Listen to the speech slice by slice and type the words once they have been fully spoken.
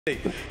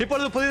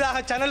இப்பொழுது புதிதாக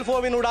சேனல்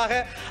 4 ஊடாக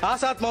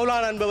ஆசாத்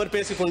மௌலானா என்பவர்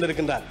பேசிக்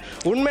கொண்டிருக்கின்றார்.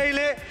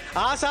 உண்மையிலே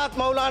ஆசாத்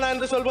மௌலானா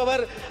என்று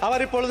சொல்பவர்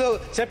அவர் இப்பொழுது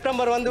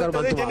செப்டம்பர்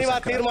வந்துவிட்டது, ஜெனீவா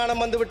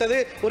தீர்மானம் வந்துவிட்டது,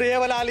 ஒரு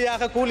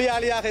ஏவலாளியாக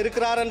கூலியாளியாக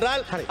இருக்கிறார்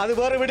என்றால் அது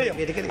வேறு விடயம்.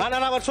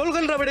 ஆனால் அவர்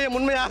சொல்கின்ற விடயம்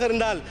உண்மையாக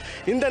இருந்தால்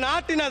இந்த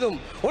நாட்டினதும்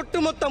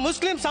ஒட்டுமொத்த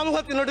முஸ்லிம்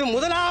சமூகத்தினுடைய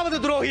முதலாவது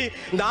துரோகி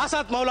இந்த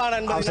ஆசாத் மௌலானா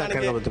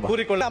என்பதை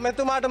கூறிக்கொள்ள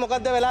අමැතුමාට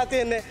මොකද්ද වෙලා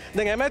තියෙන්නේ?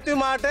 දැන්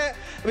අමැතුමාට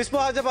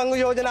විශ්වාස පංගු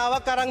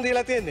යෝජනාවක් අරන්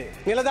දීලා තියෙන්නේ.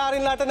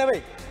 නිලධාරීන්ලාට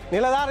නෙවෙයි.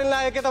 නිලධාරීන්ලා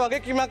ඒකට වගේ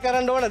කීමක්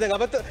කරන්න ඕන. දැන්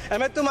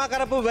අමැතුමා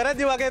කරපු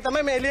වැරදි වගේ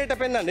තමයි මේ එළියට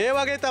පෙන්නන්නේ. ඒ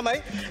වගේ තමයි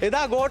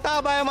එදා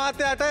ගෝඨාභය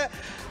මහත්තයාට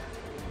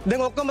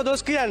දැන් ඔක්කොම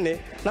දොස් කියන්නේ.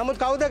 නමුත්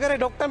කවුද කරේ?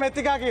 ડોક્ટર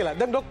මෙතිකා කියලා.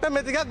 දැන් ડોક્ટર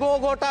මෙතිකා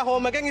ගෝඨා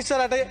හෝම් එකෙන්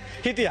ඉස්සරහට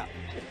හිටියා.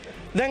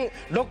 දැන්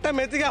ડોક્ટર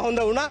මෙතිකා හොඳ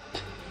වුණා.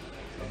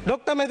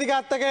 ડોક્ટર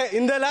මෙතිකාත් එක්ක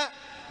ඉඳලා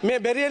මේ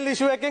බෙරියල්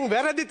ඉෂුව එකෙන්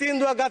වැරදි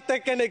තීන්දුවක් ගත්ත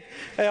එක්කෙනෙක්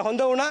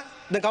හොඳ වුණා.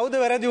 දැන් කවුද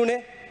වැරදි උනේ?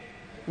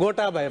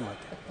 ගෝඨාභය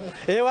මහත්තයා.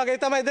 ඒ වගේ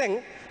තමයි දැන්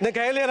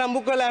කැලේ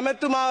රම්බුක්වල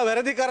ඇමැතුමාව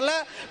වැරදි කරලා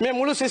මේ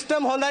මුළු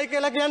සිස්ටම් හොඳයි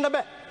කියලා කියන්න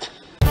බෑ.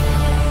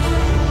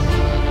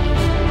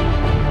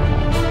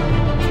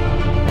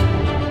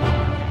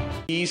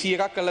 EC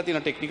එකක් කරලා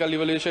තියෙනවා, ටෙක්නිකල්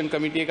ඉවලුවේෂන්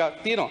කමිටි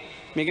එකක් තියෙනවා.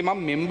 මේකේ මම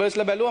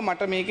මෙම්බර්ස්ලා බැලුවා,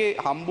 මට මේකේ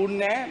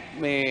හම්බුන්නේ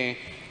නැහැ මේ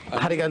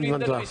හරි ගන්න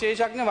මන්තුමා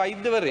විශේෂඥ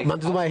වෛද්‍යවරයෙක්.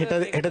 මන්තුමා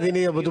හෙට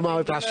දිනේ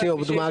ඔබතුමාගේ ප්‍රශ්නය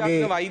ඔබතුමාගේ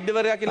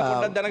වෛද්‍යවරයා කියලා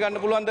පොඩ්ඩක්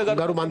දැනගන්න පුළුවන්ද?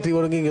 ගරු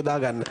මන්ත්‍රීවරුන්ගෙන් යොදා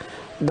ගන්න.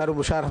 ගරු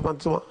මුෂාරෆ්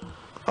මන්තුමා.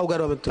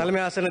 தலைமை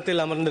ஆசனத்தில்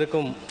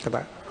அமர்ந்திருக்கும்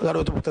ගරු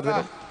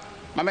පුත්‍රයා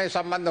මම මේ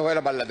සම්බන්ධ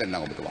හොයලා බලලා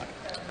දෙන්නම් ඔබතුමාට.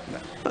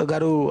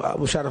 ගරු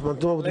මුෂාරෆ්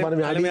මන්තුමා ඔබතුමාට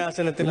මේ தலைமை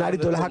ஆசனத்தில் විනාඩි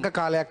 12ක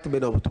කාලයක්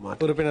තිබෙනවා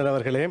ඔබතුමාට. உறுப்பினர்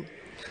அவர்களே,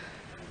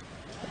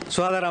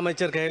 சுகாதார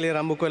அமைச்சர் கைலி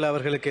ரம்புக்வெல்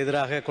அவர்களுக்கு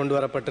எதிராக கொண்டு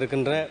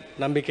வரப்பட்டிருக்கின்ற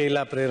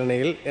நம்பிக்கையில்லா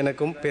பிரேரணையில்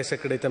எனக்கும் பேச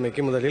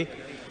கிடைத்தமைக்கு முதலில்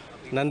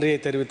நன்றியை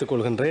தெரிவித்துக்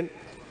கொள்கின்றேன்.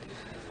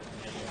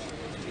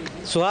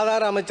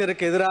 சுகாதார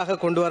அமைச்சருக்கு எதிராக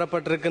கொண்டு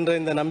வரப்பட்டிருக்கின்ற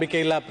இந்த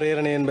நம்பிக்கையில்லா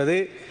பிரேரணை என்பது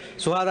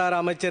சுகாதார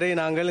அமைச்சரை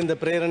நாங்கள் இந்த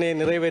பிரேரணையை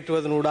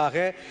நிறைவேற்றுவதனூடாக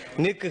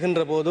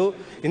நீக்குகின்ற போது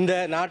இந்த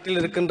நாட்டில்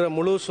இருக்கின்ற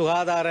முழு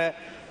சுகாதார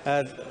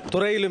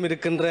துறையிலும்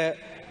இருக்கின்ற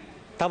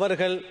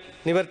தவறுகள்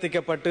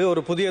நிவர்த்திக்கப்பட்டு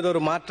ஒரு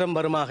புதியதொரு மாற்றம்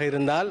வருமாக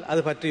இருந்தால்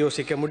அது பற்றி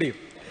யோசிக்க முடியும்.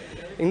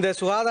 இந்த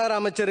சுகாதார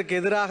அமைச்சருக்கு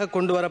எதிராக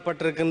கொண்டு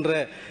வரப்பட்டிருக்கின்ற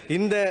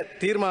இந்த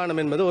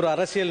தீர்மானம் என்பது ஒரு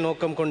அரசியல்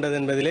நோக்கம் கொண்டது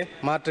என்பதிலே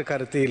மாற்று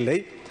கருத்து இல்லை.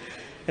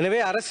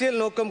 எனவே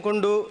அரசியல் நோக்கம்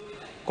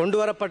கொண்டு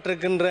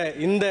வரப்பட்டிருக்கின்ற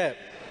இந்த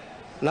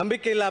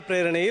நம்பிக்கையில்லா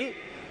பிரேரணையில்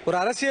ஒரு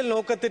அரசியல்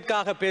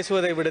நோக்கத்திற்காக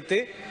பேசுவதை விடுத்து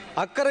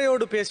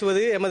அக்கறையோடு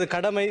பேசுவது எமது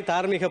கடமை,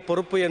 தார்மீக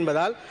பொறுப்பு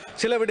என்பதால்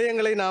சில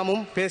விடயங்களை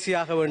நாமும்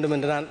பேசியாக வேண்டும்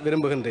என்று நான்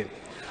விரும்புகின்றேன்.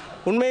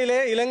 உண்மையிலே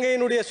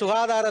இலங்கையினுடைய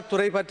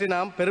சுகாதாரத்துறை பற்றி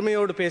நாம்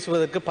பெருமையோடு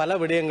பேசுவதற்கு பல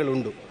விடயங்கள்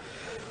உண்டு.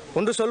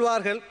 ஒன்று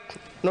சொல்வார்கள்,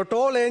 not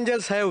all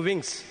angels have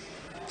wings,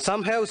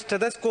 some have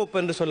stethoscope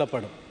என்று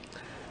சொல்லப்படும்.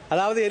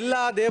 அதாவது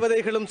எல்லா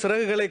தேவதைகளும்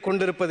சிறகுகளை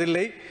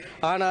கொண்டிருப்பதில்லை,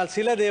 ஆனால்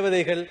சில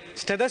தேவதைகள்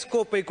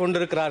ஸ்டெதஸ்கோப்பை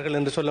கொண்டிருக்கிறார்கள்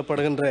என்று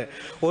சொல்லப்படுகின்ற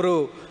ஒரு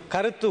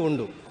கருத்து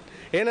உண்டு.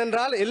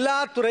 ஏனென்றால் எல்லா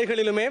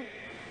துறைகளிலுமே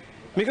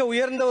மிக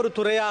உயர்ந்த ஒரு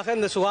துறையாக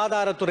இந்த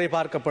சுகாதாரத்துறை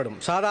பார்க்கப்படும்.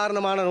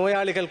 சாதாரணமான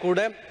நோயாளிகள் கூட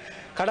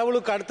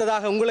கடவுளுக்கு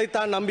அடுத்ததாக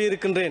உங்களைத்தான் நம்பி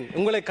இருக்கின்றேன்,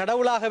 உங்களை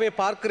கடவுளாகவே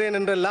பார்க்கிறேன்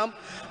என்றெல்லாம்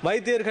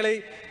வைத்தியர்களை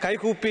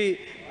கைகூப்பி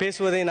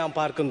பேசுவதை நாம்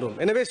பார்க்கின்றோம்.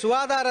 எனவே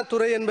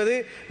சுகாதாரத்துறை என்பது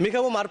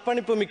மிகவும்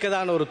அர்ப்பணிப்பு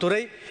மிக்கதான ஒரு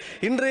துறை.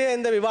 இன்றைய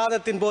இந்த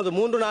விவாதத்தின் போது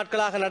 3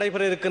 நாட்களாக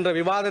நடைபெற இருக்கின்ற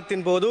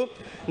விவாதத்தின் போது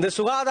இந்த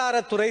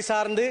சுகாதாரத்துறை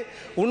சார்ந்து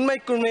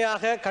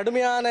உண்மைக்குண்மையாக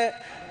கடுமையான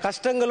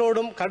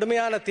கஷ்டங்களோடும்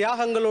கடுமையான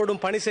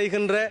தியாகங்களோடும் பணி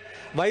செய்கின்ற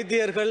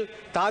வைத்தியர்கள்,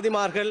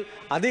 தாதிமார்கள்,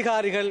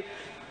 அதிகாரிகள்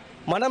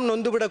மனம்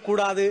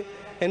நொந்துவிடக்கூடாது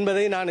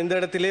என்பதை நான் இந்த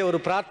இடத்திலே ஒரு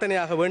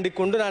பிரார்த்தனையாக வேண்டிக்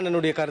கொண்டு நான்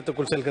என்னுடைய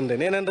கருத்துக்குள்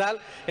செல்கின்றேன். ஏனென்றால்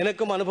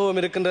எனக்கும் அனுபவம்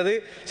இருக்கின்றது.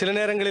 சில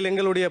நேரங்களில்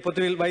எங்களுடைய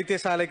பொதுவில்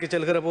வைத்தியசாலைக்கு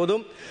செல்கிற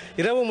போதும்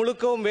இரவு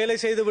முழுக்கவும் வேலை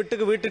செய்து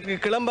விட்டு வீட்டுக்கு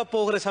கிளம்ப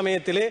போகிற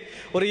சமயத்திலே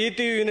ஒரு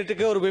ETU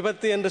யூனிட்டுக்கு ஒரு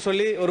விபத்து என்று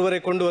சொல்லி ஒருவரை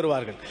கொண்டு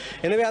வருவார்கள்.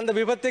 எனவே அந்த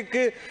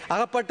விபத்துக்கு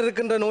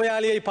அகப்பட்டிருக்கின்ற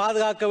நோயாளியை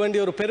பாதுகாக்க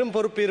வேண்டிய ஒரு பெரும்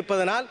பொறுப்பு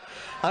இருப்பதனால்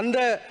அந்த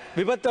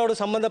விபத்தோடு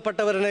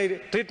சம்பந்தப்பட்டவரை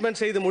ட்ரீட்மெண்ட்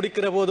செய்து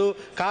முடிக்கிற போது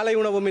காலை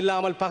உணவும்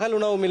இல்லாமல் பகல்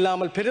உணவும்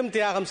இல்லாமல் பெரும்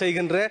தியாகம்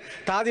செய்கின்ற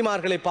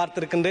தாதிமார்களை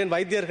பார்த்திருக்கின்றேன்,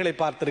 வைத்தியர்களை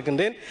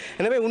பார்த்திருக்கின்றேன்.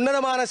 எனவே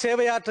உன்னதமான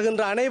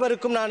சேவையாற்றுகின்ற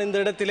அனைவருக்கும் நான் இந்த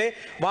இடத்திலே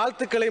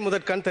வாழ்த்துக்களை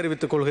முதற்கண்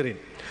தெரிவித்துக் கொள்கிறேன்.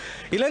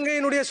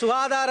 இலங்கையினுடைய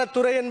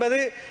சுகாதாரத்துறை என்பது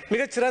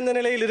மிகச் சிறந்த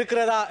நிலையில்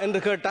இருக்கிறதா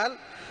என்று கேட்டால்,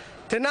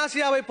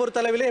 தென்னாசியாவை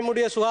பொறுத்தளவிலே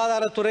நம்முடைய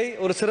சுகாதாரத்துறை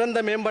ஒரு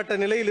சிறந்த மேம்பட்ட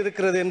நிலையில்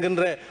இருக்கிறது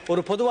என்கின்ற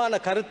ஒரு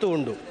பொதுவான கருத்து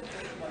உண்டு.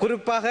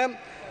 குறிப்பாக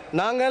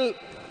நாங்கள்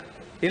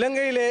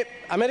இலங்கையிலே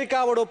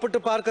அமெரிக்காவோடு ஒப்பிட்டு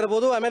பார்க்கிற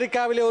போது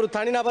அமெரிக்காவிலே ஒரு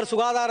தனிநபர்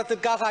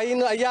சுகாதாரத்திற்காக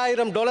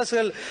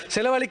 $5000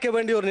 செலவழிக்க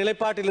வேண்டிய ஒரு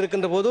நிலைப்பாட்டில்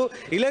இருக்கின்ற போது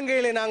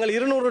இலங்கையிலே நாங்கள்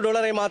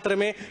 $200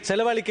 மாத்திரமே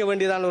செலவழிக்க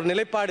வேண்டியதான ஒரு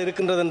நிலைப்பாடு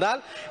இருக்கின்றது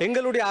என்றால்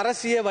எங்களுடைய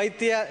அரசிய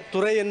வைத்திய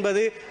துறை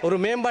என்பது ஒரு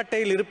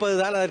மேம்பாட்டையில்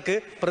இருப்பதுதான் அதற்கு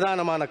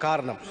பிரதானமான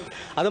காரணம்.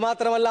 அது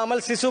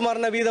மாத்திரமல்லாமல் சிசு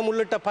மரண வீதம்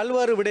உள்ளிட்ட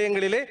பல்வேறு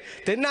விடயங்களிலே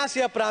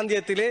தென்னாசியா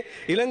பிராந்தியத்திலே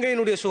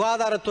இலங்கையினுடைய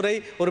சுகாதாரத்துறை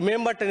ஒரு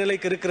மேம்பட்ட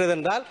நிலைக்கு இருக்கிறது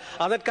என்றால்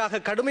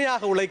அதற்காக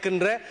கடுமையாக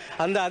உழைக்கின்ற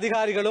அந்த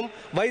அதிகாரிகளும்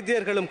வைத்திய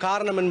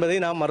காரணம் என்பதை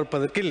நாம்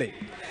மறுப்பதற்கில்லை.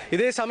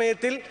 இதே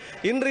சமயத்தில்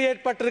இன்று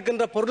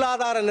ஏற்பட்டிருக்கின்ற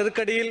பொருளாதார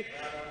நெருக்கடியில்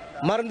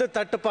மருந்து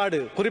தட்டுப்பாடு,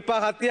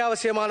 குறிப்பாக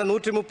அத்தியாவசியமான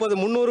 130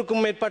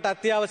 300க்கும் மேற்பட்ட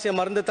அத்தியாவசிய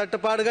மருந்து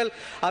தட்டுப்பாடுகள்,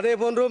 அதே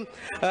போன்றும்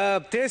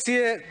தேசிய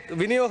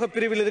விநியோக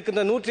பிரிவில்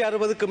இருக்கின்ற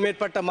 160க்கும்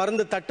மேற்பட்ட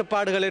மருந்து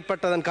தட்டுப்பாடுகள்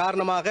ஏற்பட்டதன்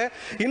காரணமாக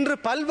இன்று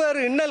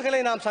பல்வேறு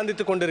இன்னல்களை நாம்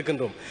சந்தித்துக்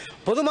கொண்டிருக்கின்றோம்.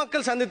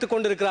 பொதுமக்கள் சந்தித்துக்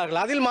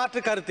கொண்டிருக்கிறார்கள், அதில்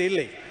மாற்று கருத்து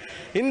இல்லை.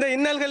 இந்த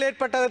இன்னல்கள்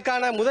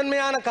ஏற்பட்டதற்கான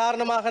முதன்மையான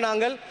காரணமாக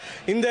நாங்கள்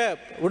இந்த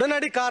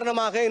உடனடி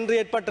காரணமாக இன்று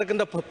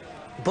ஏற்பட்டிருக்கின்ற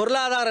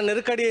பொருளாதார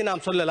நெருக்கடியை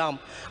நாம் சொல்லலாம்.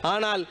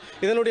 ஆனால்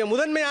இதனுடைய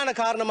முதன்மையான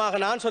காரணமாக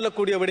நான்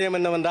சொல்லக்கூடிய விடயம்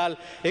என்னவென்றால்,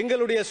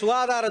 எங்களுடைய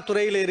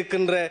சுகாதாரத்துறையில்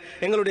இருக்கின்ற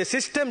எங்களுடைய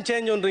சிஸ்டம்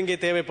சேஞ்ச் ஒன்று இங்கே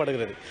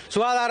தேவைப்படுகிறது.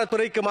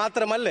 சுகாதாரத்துறைக்கு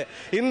மாத்திரமல்ல,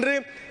 இன்று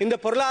இந்த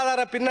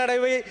பொருளாதார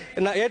பின்னடைவை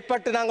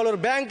ஏற்பட்டு நாங்கள் ஒரு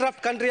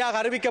பேங்க்ரப்ட்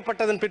கண்ட்ரியாக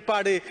அறிவிக்கப்பட்டதன்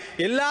பிற்பாடு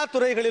எல்லா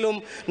துறைகளிலும்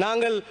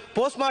நாங்கள்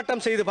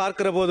போஸ்ட்மார்ட்டம் செய்து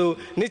பார்க்கிற போது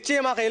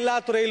நிச்சயமாக எல்லா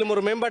துறையிலும்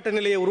ஒரு மேம்பட்ட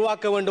நிலையை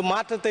உருவாக்க வேண்டும்,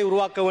 மாற்றத்தை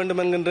உருவாக்க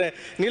வேண்டும் என்கின்ற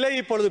நிலை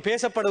இப்பொழுது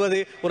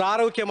பேசப்படுவது ஒரு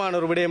ஆரோக்கியமான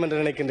ஒரு விடயம்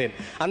என்று நினைக்கின்றேன்.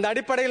 அந்த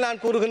அடிப்படையில்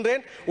நான்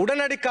கூறுகின்றேன்,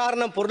 உடனடி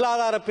காரணம்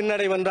பொருளாதார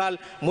பின்னடைவு என்றால்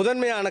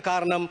முதன்மையான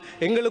காரணம்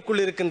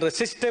எங்களுக்குள் இருக்கின்ற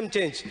சிஸ்டம்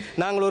சேஞ்ச்.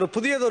 நாங்கள் ஒரு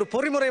புதியதொரு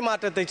பொறிமுறை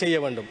மாற்றத்தை செய்ய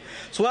வேண்டும்.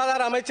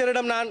 சுகாதார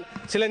அமைச்சரிடம் நான்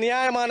சில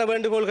நியாயமான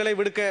வேண்டுகோள்களை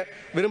விடுக்க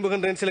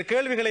விரும்புகின்றேன், சில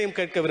கேள்விகளையும்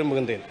கேட்க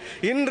விரும்புகின்றேன்.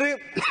 இன்று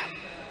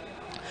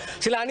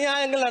சில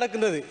அநியாயங்கள்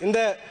நடக்கின்றது. இந்த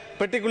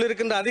பெட்டிக்குள்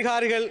இருக்கின்ற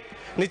அதிகாரிகள்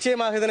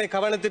நிச்சயமாக இதனை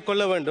கவனத்தில்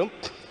கொள்ள வேண்டும்.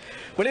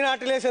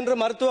 வெளிநாட்டிலே சென்று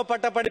மருத்துவ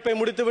பட்ட படிப்பை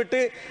முடித்துவிட்டு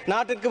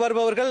நாட்டிற்கு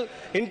வருபவர்கள்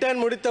இன்டர்ன்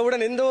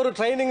முடித்தவுடன் எந்த ஒரு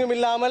ட்ரைனிங்கும்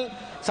இல்லாமல்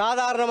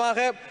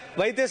சாதாரணமாக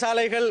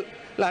வைத்தியசாலைகள்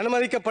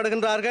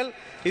அனுமதிக்கப்படுகின்றார்கள்.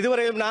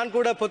 இதுவரையில் நான்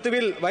கூட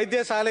பொத்துவில்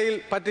வைத்தியசாலையில்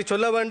பற்றி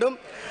சொல்ல வேண்டும்.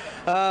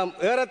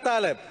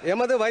 ஏறத்தாழ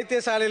எமது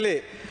வைத்தியசாலையிலே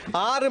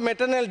 6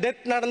 மெட்டர்னல்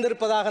டெத்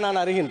நடந்திருப்பதாக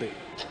நான் அறிகின்றேன்.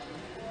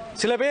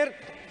 சில பேர்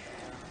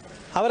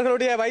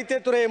அவர்களுடைய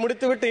வைத்தியத்துறையை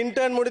முடித்துவிட்டு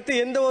இன்டர்ன் முடித்து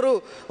எந்த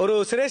ஒரு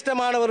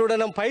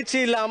சிரேஷ்டமானவருடனும் பயிற்சி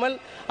இல்லாமல்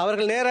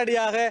அவர்கள்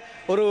நேரடியாக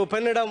ஒரு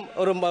பெண்ணிடம்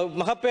ஒரு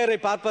மகப்பேரை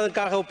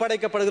பார்ப்பதற்காக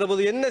ஒப்படைக்கப்படுகிற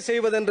போது என்ன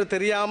செய்வதென்று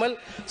தெரியாமல்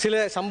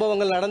சில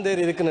சம்பவங்கள்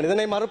நடந்தேறி இருக்கின்றன.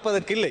 இதனை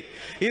மறுப்பதற்கில்லை,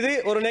 இது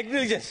ஒரு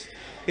நெக்லிஜென்ஸ்.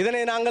 இதனை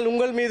நாங்கள்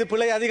உங்கள் மீது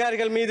பிழை,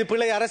 அதிகாரிகள் மீது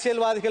பிழை,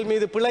 அரசியல்வாதிகள்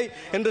மீது பிழை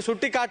என்று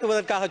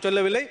சுட்டிக்காட்டுவதற்காக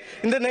சொல்லவில்லை.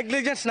 இந்த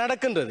நெக்லிஜென்ஸ்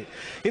நடக்கின்றது.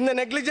 இந்த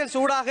நெக்லிஜென்ஸ்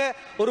ஊடாக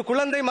ஒரு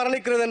குழந்தை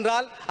மரணிக்கிறது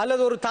என்றால்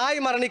அல்லது ஒரு தாய்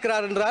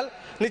மரணிக்கிறார் என்றால்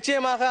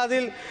நிச்சயமாக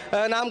அதில்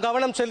நாம்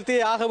கவனம்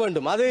செலுத்தியே ஆக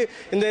வேண்டும். அது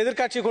இந்த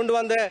எதிர்க்கட்சி கொண்டு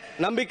வந்த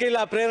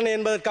நம்பிக்கையில்லா பிரேரணை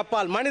என்பதற்கு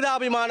அப்பால்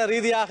மனிதாபிமான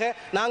ரீதியாக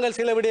நாங்கள்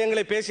சில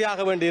விடயங்களை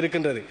பேசியாக வேண்டி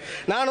இருக்கின்றது.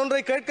 நான்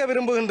ஒன்றை கேட்க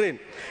விரும்புகின்றேன்.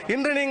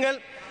 இன்று நீங்கள்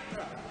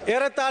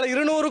ஏறத்தாழ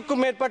 200க்கும்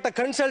மேற்பட்ட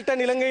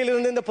கன்சல்டன் இலங்கையில்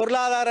இருந்து இந்த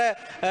பொருளாதார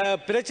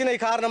பிரச்சினை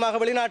காரணமாக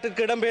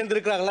வெளிநாட்டிற்கு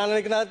இடம்பெயர்ந்திருக்கிறார்கள். நான்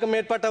நினைக்கிறேன் அதற்கு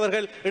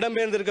மேற்பட்டவர்கள்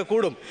இடம்பெயர்ந்திருக்க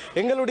கூடும்.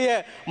 எங்களுடைய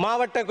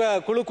மாவட்ட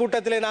குழு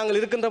கூட்டத்திலே நாங்கள்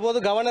இருக்கின்ற போது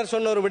கவர்னர்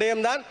சொன்ன ஒரு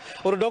விடயம்தான்,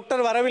 ஒரு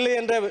டாக்டர் வரவில்லை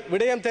என்ற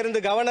விடயம்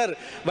தெரிந்து கவர்னர்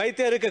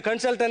வைத்தியருக்கு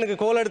கன்சல்டனுக்கு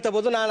கோல் எடுத்த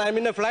போது நான் ஐ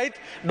மீன்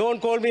flight,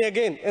 don't call me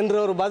again என்ற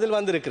ஒரு பதில்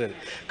வந்திருக்கிறது.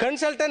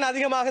 கன்சல்டன்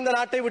அதிகமாக இந்த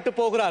நாட்டை விட்டு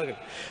போகிறார்கள்.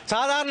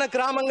 சாதாரண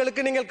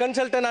கிராமங்களுக்கு நீங்கள்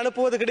கன்சல்டன்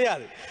அனுப்புவது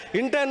கிடையாது.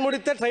 இன்டர்ன்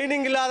முடித்த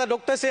ட்ரைனிங் இல்லாத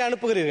டாக்டர்ஸை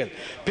அனுப்புகிறீர்கள்.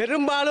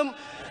 பெரும்பாலும்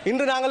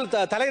இன்று நாங்கள்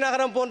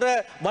தலைநகரம் போன்ற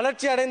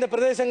வளர்ச்சி அடைந்த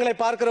பிரதேசங்களை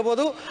பார்க்கிற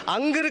போது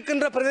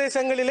அங்கிருக்கின்ற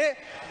பிரதேசங்களிலே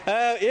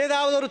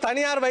ஏதாவது ஒரு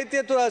தனியார்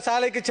வைத்திய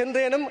சாலைக்கு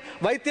சென்றேனும்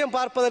வைத்தியம்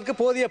பார்ப்பதற்கு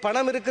போதிய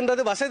பணம்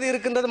இருக்கின்றது, வசதி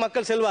இருக்கின்றது,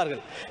 மக்கள்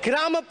செல்வார்கள்.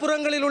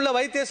 கிராமப்புறங்களில் உள்ள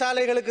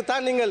வைத்தியசாலைகளுக்கு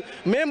தான் நீங்கள்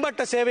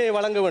மேம்பட்ட சேவையை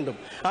வழங்க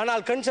வேண்டும்.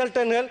 ஆனால்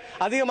கன்சல்டன்ட்கள்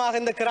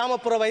அதிகமாக இந்த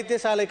கிராமப்புற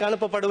வைத்தியசாலைக்கு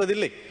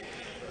அனுப்பப்படுவதில்லை.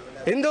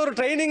 எந்த ஒரு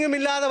ட்ரைனிங்கும்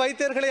இல்லாத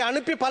வைத்தியர்களை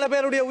அனுப்பி பல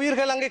பேருடைய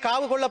உயிர்கள் அங்கே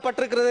காவு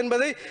கொள்ளப்பட்டிருக்கிறது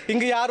என்பதை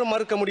இங்கு யாரும்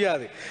மறுக்க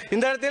முடியாது.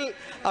 இந்த இடத்தில்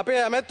அப்பே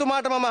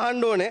மெத்துமாட்டமா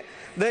மஹண்டோனே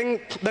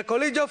the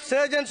College of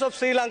Surgeons of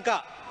Sri Lanka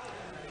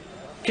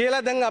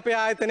කියලා දැන් අපේ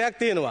ආයතනයක්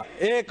තියෙනවා.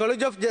 ඒ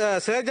College of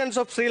Surgeons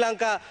of Sri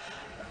Lanka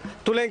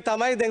තුලින්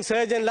තමයි දැන්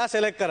සර්ජන්ලා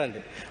සෙලෙක්ට්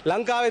කරන්නේ.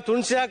 ලංකාවේ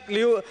 300ක්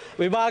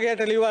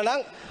විභාගයට ලියුවා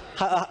නම්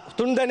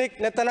 3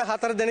 දෙනෙක් නැත්නම්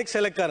 4 දෙනෙක්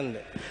සෙලෙක්ට්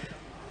කරන්නේ.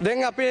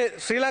 දැන් අපේ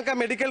ශ්‍රී ලංකා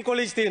මෙඩිකල්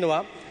කොලෙජ් තියෙනවා.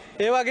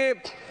 ඒ වගේ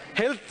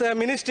හෙල්ත්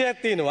මිනිස්ට්‍රියක්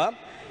තියෙනවා.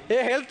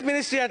 ඒ හෙල්ත්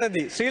මිනිස්ට්‍රිය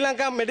යටදී ශ්‍රී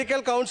ලංකා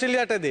මෙඩිකල් කවුන්සිල්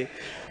යටදී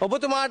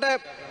ඔබතුමාට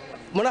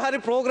මොන හරි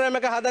ප්‍රෝග්‍රෑම්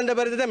එකක් හදන්න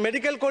බැරිද?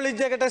 මෙඩිකල්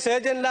කොලෙජ් එකට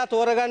සර්ජන්ලා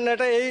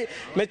තෝරගන්නට ඒ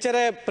මෙච්චර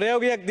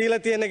ප්‍රයෝගයක්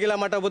දීලා තියෙන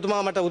කියලා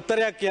ඔබතුමා මට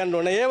උත්තරයක් කියන්න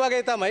ඕනේ. ඒ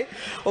වගේ තමයි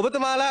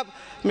ඔබතුමාලා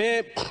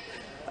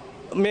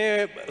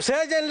මේ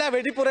සර්ජන්ලා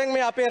වෙඩිපුරෙන්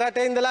මේ අපේ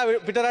රටේ ඉඳලා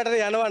පිටරටට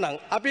යනවා නම්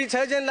අපි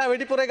සර්ජන්ලා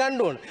වෙඩිපුරේ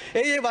ගන්න ඕන.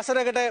 ඒ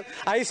වසරකට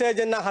අයි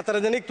සර්ජන්ලා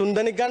 4 දෙනෙක් 3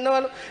 දෙනෙක්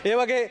ගන්නවලු. ඒ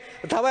වගේ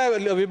තව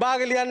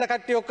විභාග ලියන්න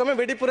කට්ටිය ඔක්කොම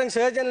වෙඩිපුරෙන්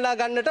සර්ජන්ලා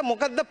ගන්නට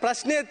මොකද්ද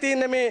ප්‍රශ්නය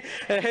තියෙන්නේ මේ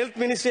හෙල්ත්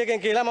මිනිස්ට්‍රි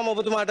එකෙන් කියලා මම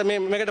ඔබතුමාට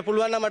මේකට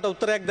පුළුවන් නම් මට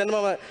උත්තරයක් දෙන්න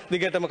මම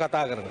දිගටම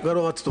කතා කරනවා.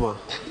 ගරු මහත්තුමා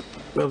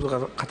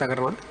කතා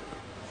කරනවා.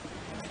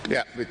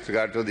 Yeah, with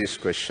regard to this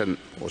question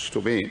was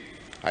to me,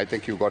 I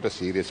think you got a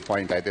serious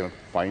point. I think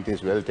point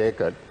is well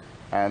taken.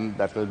 And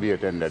that will be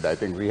attended. I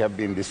think we have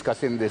been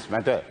discussing this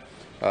matter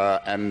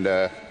and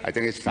I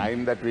think it's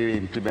time that we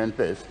implement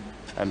this,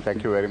 and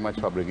thank you very much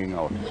for bringing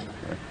out.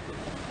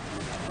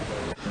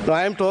 No,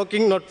 I am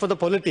talking not for the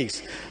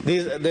politics.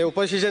 The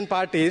opposition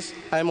parties,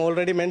 I am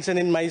already mentioned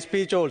in my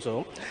speech also,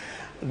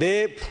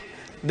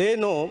 they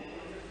know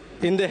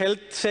in the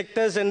health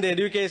sectors and the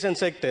education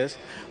sectors,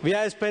 we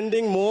are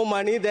spending more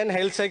money than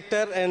health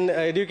sector and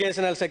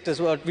educational sectors,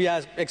 what we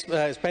are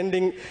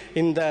spending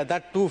in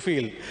that two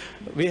field.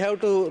 We have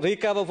to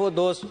recover for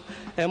those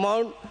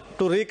amount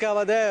to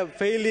recover the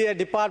failure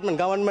department,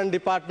 government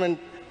department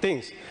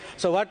things.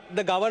 So what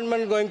the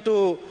government going to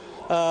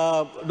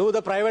do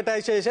the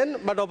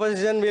privatization, but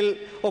opposition will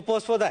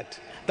oppose for that.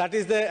 That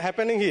is the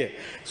happening here.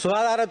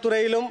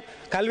 சுகாதாரத்துறையிலும்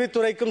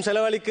கல்வித்துறைக்கும்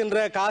செலவழிக்கின்ற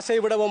காசை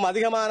விடவும்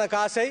அதிகமான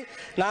காசை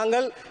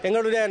நாங்கள்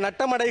எங்களுடைய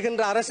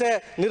நட்டமடைகின்ற அரச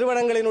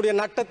நிறுவனங்களினுடைய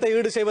நட்டத்தை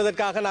ஈடு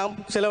செய்வதற்காக நாம்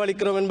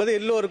செலவழிக்கிறோம் என்பது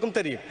எல்லோருக்கும்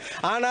தெரியும்.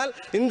 ஆனால்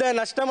இந்த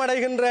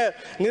நஷ்டமடைகின்ற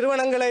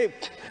நிறுவனங்களை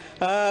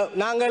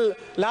நாங்கள்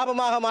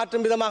லாபமாக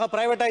மாற்றும் விதமாக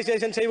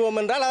பிரைவேடைசேஷன் செய்வோம்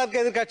என்றால் அதற்கு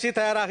எதிர்க்கட்சி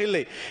தயாராக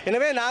இல்லை.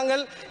 எனவே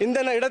நாங்கள் இந்த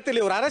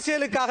இடத்தில் ஒரு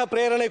அரசியலுக்காக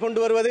பிரேரணை கொண்டு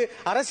வருவது,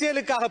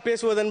 அரசியலுக்காக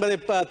பேசுவது என்பதை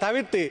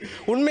தவிர்த்து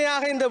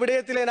உண்மையாக இந்த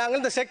விடயத்திலே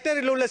நாங்கள் இந்த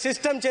செக்டரில் உள்ள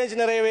சிஸ்டம்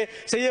சேஞ்ச் நிறையவே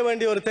செய்ய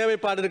வேண்டிய ஒரு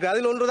தேவைப்பாடு இருக்கு.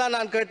 அதில் ஒன்றுதான்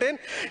நான் கேட்டேன்,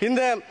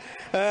 இந்த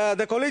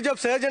the College of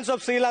Surgeons of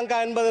Sri Lanka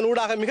என்பதன்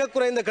ஊடாக மிக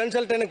குறைந்த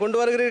கன்சல்டன்ட் கொண்டு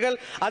வருகிறீர்கள்.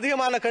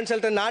 அதிகமான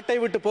கன்சல்டன்ட் நாட்டை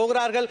விட்டு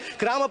போகிறார்கள்.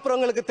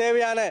 கிராமப்புறங்களுக்கு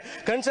தேவையான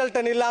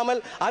கன்சல்டன்ட்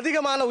இல்லாமல்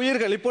அதிகமான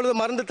உயிர்கள் இப்பொழுது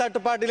மருந்து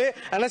தட்டுப்பாட்டிலே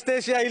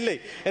அனஸ்தேசியா இல்லை.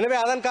 எனவே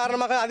அதன்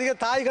காரணமாக அதிக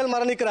தாய்கள்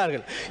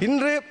மரணிக்கிறார்கள்.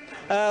 இன்று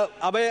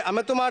අපේ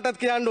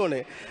අමතුමාටත් කියන්න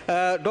ඕනේ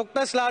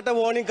ඩොක්ටර්ස්ලාට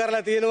වෝනින්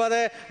කරලා තියෙනවද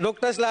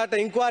ඩොක්ටර්ස්ලාට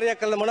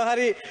ඉන්ක්වයරියක් කළා මොන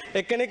හරි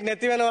එක්කෙනෙක්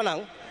නැති වෙනවා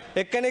නම්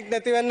එක්කෙනෙක්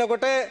නැති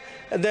වෙන්නකොට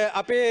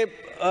අපේ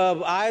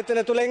ආයතන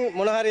තුලින්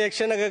මොන හරි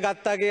ඇක්ෂන් එක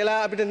ගත්තා කියලා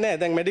අපිට නෑ.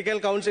 දැන් මෙඩිකල්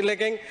කවුන්සිල්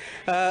එකෙන්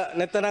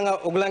නැත්නම්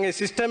ඔයගොල්ලන්ගේ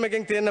සිස්ටම්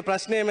එකෙන් තියෙන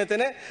ප්‍රශ්නේ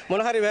මෙතන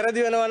මොන හරි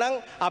වැරදි වෙනවා නම්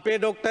අපේ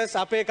ඩොක්ටර්ස්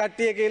අපේ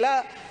කට්ටිය කියලා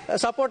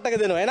සපෝට් එක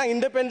දෙනවා. එහෙනම්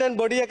ඉන්ඩිපෙන්ඩන්ට්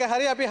බොඩි එක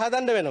හරි අපි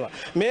හදන්න වෙනවා.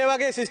 මේ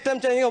වගේ සිස්ටම්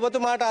චේන්ජ්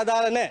ඔබතුමාට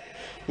අදාළ නෑ.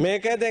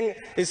 මේක දැන්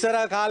ඉස්සර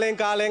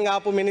කාලෙන්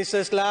ආපු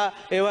මිනිස්සස්ලා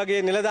ඒ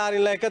වගේ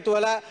නිලධාරීන්ලා එකතු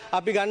වෙලා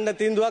අපි ගන්න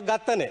තීන්දුවක්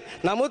ගත්තනේ.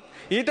 නමුත්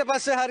ඊට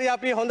පස්සේ හරි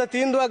අපි හොඳ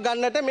තීන්දුවක්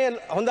ගන්නට මේ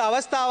හොඳ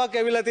අවස්ථාවක්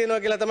ඇවිල්ලා තියෙනවා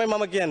කියලා තමයි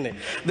මම කියන්නේ.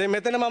 දැන්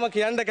මෙතන මම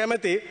කියන්න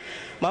කැමති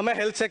මම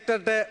හෙල්ත්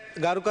සෙක්ටර්ට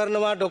ගරු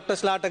කරනවා,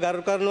 ડોක්ටර්ස්ලාට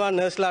ගරු කරනවා,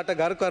 නර්ස්ලාට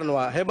ගරු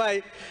කරනවා.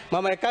 හැබැයි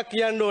මම එකක්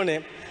කියන්න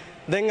ඕනේ.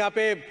 දැන්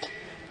අපේ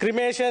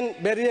ක්‍රිමේෂන්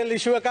බෙරියල්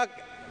ඉෂුව එකක්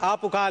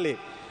ආපු කාලේ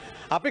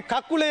අපි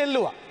කකුල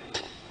එල්ලුවා.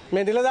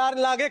 මේ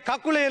නිලධාරීන්ලාගේ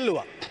කකුල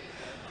එල්ලුවා.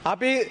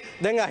 අපි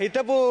දැන්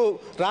හිටපු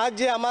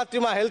රාජ්‍ය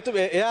අමාත්‍යතුමා හෙල්ත්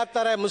එයාත්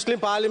අර මුස්ලිම්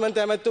පාර්ලිමේන්තු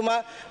ඇමතුමා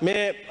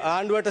මේ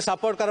ආණ්ඩුවට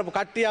සපෝට් කරපු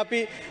කට්ටිය අපි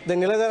දැන්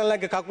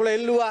නිලධාරීන්ලාගේ කකුල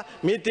එල්ලුවා.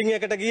 මීටින්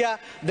එකට ගියා.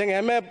 දැන්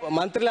හැම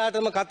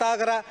മന്ത്രിලාටම කතා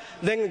කරා.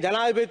 දැන්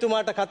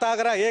ජනාධිපතිතුමාට කතා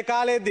කරා. ඒ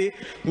කාලේදී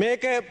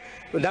මේක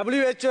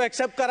WHO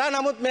accept කරා.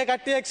 නමුත් මේ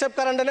කට්ටිය accept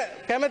කරන්න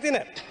කැමති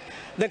නැහැ.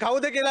 දැන්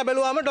කවුද කියලා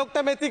බැලුවාම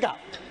ડોක්ටර් මෙතිකා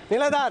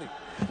නිලධාරී.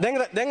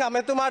 දැන්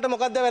අමෙතුමාට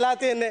මොකද්ද වෙලා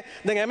තියෙන්නේ?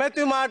 දැන්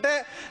ඇමෙතුමාට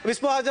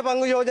විශ්වාස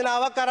පංගු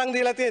යෝජනාවක් අරන්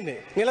දීලා තියෙන්නේ.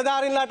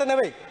 නිලධාරීන්ලාට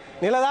නෙවෙයි.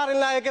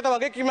 නිලධාරීන්ලා ඒකට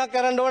වගේ කීමක්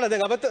කරන්න ඕන.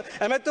 දැන්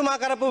ඇමෙතුමා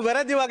කරපු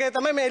වැරදි වගේ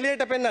තමයි මේ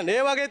එළියට පෙන්වන්නේ.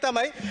 ඒ වගේ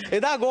තමයි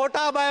එදා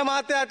ගෝඨාභය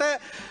මහත්තයාට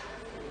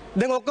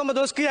දැන් ඔක්කොම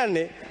දොස්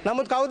කියන්නේ.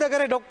 නමුත් කවුද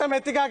කරේ? ડોක්ටර්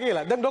මෙතිකා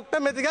කියලා. දැන් ડોක්ටර්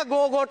මෙතිකා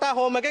ගෝඨා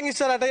හෝම් එකෙන්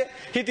ඉස්සරහට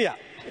හිටියා.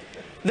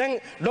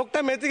 දැන්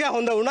ડોක්ටර් මෙතිකා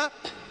හොඳ වුණා.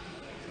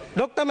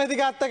 ડોක්ටර්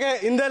මෙතිකාත්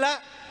එක්ක ඉඳලා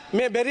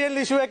මේ බෙරියල්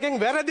ඉෂුව එකෙන්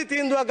වැරදි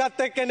තීන්දුවක් ගත්ත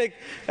එක්කෙනෙක්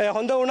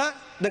හොඳ වුණා.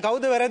 දැන්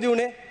කවුද වැරදි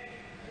උනේ?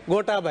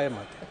 ගෝඨාභය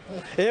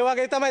මහත්තයා. ඒ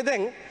වගේ තමයි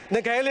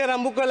දැන් කැලේ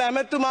රම්බුක්වල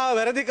ඇමතුමාව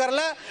වැරදි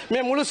කරලා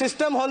මේ මුළු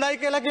සිස්ටම් හොඳයි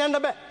කියලා කියන්න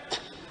බෑ.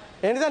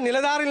 ඒ නිසා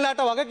නිලධාරීන්ලාට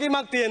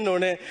වගකීමක් තියෙන්න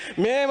ඕනේ.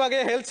 මේ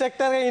වගේ හෙල්ත්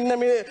සෙක්ටර් එකේ ඉන්න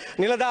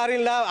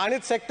නිලධාරීන්ලා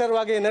අනිත් සෙක්ටර්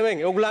වගේ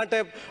නෙවෙයි. ඔයගොල්ලන්ට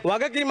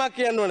වගකීමක්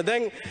කියන්න ඕනේ.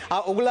 දැන්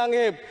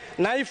ඔයගොල්ලන්ගේ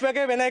නයිෆ්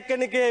එකේ වෙන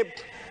එක්කෙනෙක්ගේ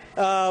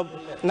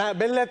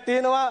බෙල්ලක්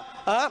තියෙනවා,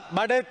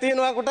 බඩේ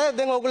තියෙනවා කොට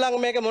දැන් ඔයගොල්ලන්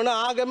මේක මොන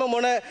ආගම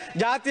මොන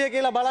ජාතිය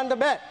කියලා බලන්න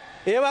බෑ.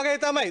 ඒ වගේ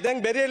තමයි දැන්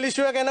බෙරියල්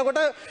ඉෂුව එක එනකොට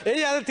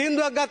එයි අද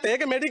තීන්දුවක් ගත්තා.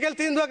 ඒක මෙඩිකල්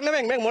තීන්දුවක්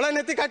නෙවෙයි. මේ මොළ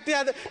නැති කට්ටිය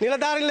අද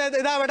නිලධාරීන්ලා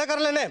එදා වැඩ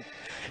කරලා නැහැ.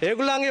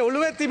 ඒගොල්ලන්ගේ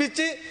ඔළුවේ තිබිච්ච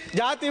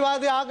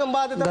ජාතිවාදී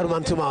ආගම්වාදී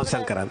ධර්මන්තුමා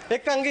අවසන් කරන්න.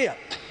 එක්කන් ගියා.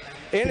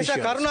 ඒ නිසා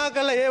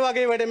කරුණාකරලා ඒ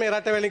වගේ වැඩ මේ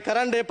රටවලින්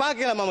කරන්න එපා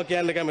කියලා මම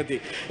කියන්න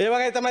කැමතියි. ඒ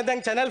වගේ තමයි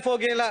දැන් channel 4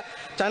 කියලා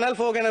channel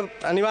 4 ගැන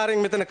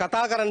අනිවාර්යෙන් මෙතන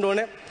කතා කරන්න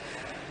ඕනේ.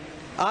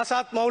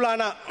 ஆசாத்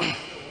மௌலானா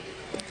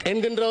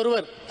என்கின்ற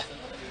ஒருவர்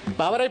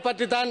அவரை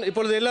பற்றி தான்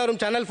இப்பொழுது எல்லாரும்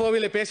சேனல்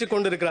 4 பேசிக்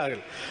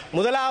கொண்டிருக்கிறார்கள்.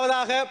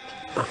 முதலாவதாக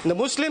இந்த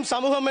முஸ்லிம்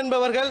சமூகம்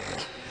என்பவர்கள்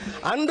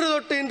அன்று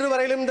தொட்டு இன்று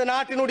வரையிலும் இந்த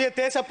நாட்டினுடைய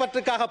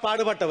தேசப்பற்றுக்காக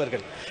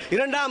பாடுபட்டவர்கள்.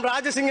 இரண்டாம்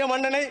ராஜசிங்க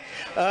மன்னனை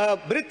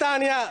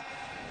பிரித்தானியா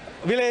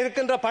விலை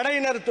இருக்கின்ற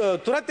படையினர்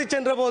துரத்தி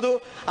சென்ற போது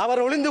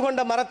அவர் ஒளிந்து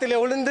கொண்ட மரத்திலே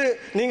ஒளிந்து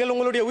நீங்கள்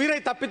உங்களுடைய உயிரை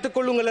தப்பித்துக்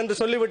கொள்ளுங்கள் என்று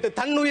சொல்லிவிட்டு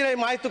தன் உயிரை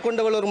மாய்த்துக்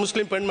கொண்டவள் ஒரு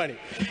முஸ்லிம் பெண்மணி.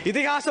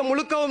 இதிகாசம்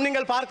முழுக்கவும்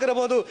நீங்கள் பார்க்கிற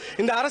போது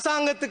இந்த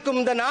அரசாங்கத்துக்கும்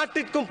இந்த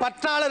நாட்டிற்கும்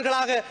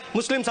பற்றாளர்களாக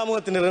முஸ்லிம்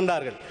சமூகத்தினர்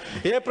இருந்தார்கள்.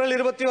 ஏப்ரல்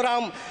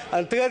 21ஆம்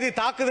தேதி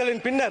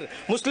தாக்குதலின் பின்னர்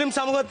முஸ்லிம்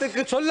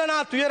சமூகத்துக்கு சொல்லனா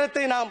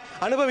துயரத்தை நாம்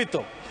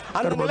அனுபவித்தோம்.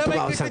 அந்த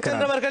நிலைமைக்கு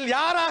சென்றவர்கள்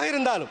யாராக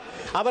இருந்தாலும்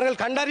அவர்கள்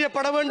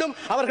கண்டறியப்பட வேண்டும்,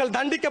 அவர்கள்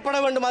தண்டிக்கப்பட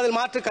வேண்டும். அதில்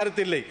மாற்று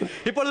கருத்தில்லை.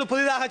 இப்பொழுது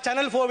புதிதாக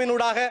சேனல்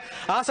 4வினூடாக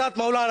ஆசாத்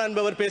மௌலானா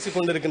என்பவர் பேசிக்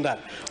கொண்டிருக்கின்றார்.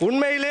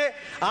 உண்மையிலே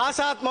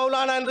ஆசாத்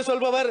மௌலானா என்று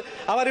சொல்பவர்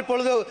அவர்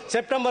இப்பொழுது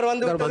செப்டம்பர்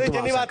வந்துவிட்டது,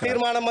 ஜெனீவா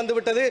தீர்மானம்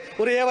வந்துவிட்டது,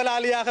 ஒரு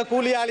ஏவலாளியாக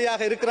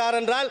கூலியாளியாக இருக்கிறார்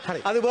என்றால்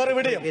அது வேறு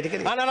விடயம்.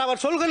 ஆனால்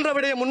அவர் சொல்கின்ற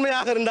விடயம்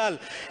உண்மையாக இருந்தால்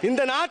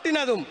இந்த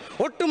நாட்டினதும்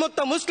ஒட்டுமொத்த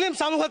முஸ்லிம்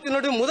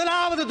சமூகத்தினுடைய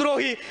முதலாவது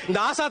துரோகி இந்த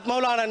ஆசாத்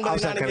மௌலானா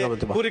என்பதை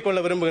நான் கூறிக்கொள்ள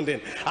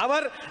விரும்புகின்றேன்.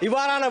 அவர்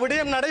இவ்வாறான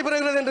விடயம்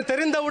நடைபெறுகிறது என்று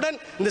தெரிந்தவுடன்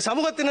இந்த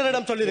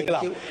சமூகத்தினரிடம்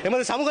சொல்லியிருக்கலாம்.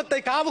 எமது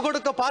சமூகத்தை காவு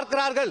கொடுக்க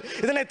பார்க்கிறார்கள்,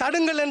 இதனை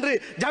தடுங்கள் என்று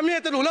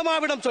ஜம்மியத்துல்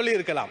உலமாவிடம் சொல்லி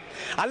இருக்கலாம்.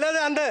 அல்லது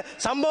அந்த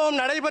சம்பவம்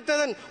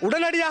நடைபெற்றதன்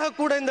உடனடியாக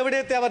கூட இந்த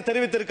விடயத்தை அவர்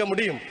தெரிவித்திருக்க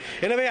முடியும்.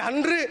 எனவே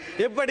அன்று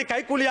எப்படி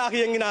கைக்கூலியாக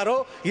இயங்கினாரோ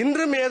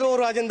இன்றும் ஏதோ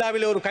ஒரு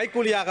அஜெண்டாவில் ஒரு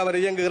கைக்கூலியாக அவர்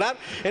இயங்குகிறார்.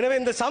 எனவே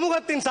இந்த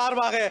சமூகத்தின்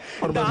சார்பாக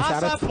இந்த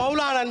ஆசாத்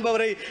மௌலானா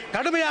என்பவரை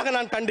கடுமையாக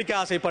நான் கண்டிக்க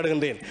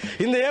ஆசைப்படுகின்றேன்.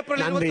 இந்த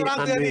ஏப்ரல்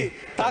 21ஆம் தேதி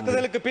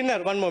தாக்குதலுக்கு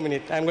பின்னர் one more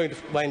minute. I am going to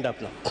wind up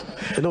now.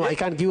 No, I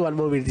can't give one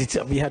more minute.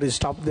 We have to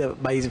stop there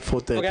by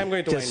 4:30. Okay, I am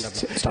going to wind up.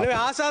 எனவே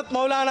ஆசாத்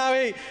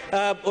மௌலானாவை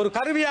ஒரு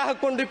கருவியாக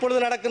கொண்டு இப்பொழுது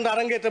நடக்கின்ற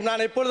அரங்கேற்றம்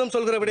நான் எப்பொழுதும்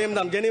சொல்கிற விடயம்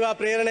தான். ஜெனீவா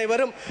பிரேரணை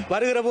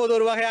வருகிற போது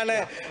ஒரு வகையான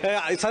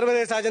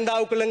சர்வதேச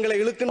அஜெண்டாவுக்குள் எங்களை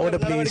இழுக்கின்ற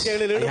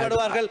நடவடிக்கைகளில்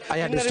ஈடுபடுவார்கள்,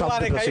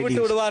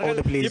 கைவிட்டு விடுவார்கள்.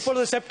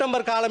 இப்பொழுது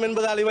செப்டம்பர் காலம்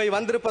என்பதால் இவை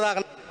வந்திருப்பதாக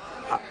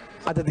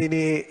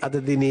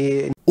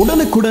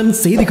உடனுக்குடன்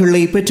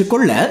செய்திகளை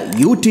பெற்றுக்கொள்ள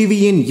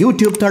UTVயின்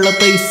யூடியூப்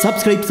தளத்தை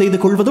சப்ஸ்கிரைப் செய்து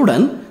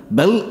கொள்வதுடன்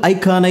பெல்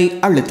ஐகானை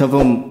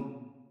அழுத்தவும்.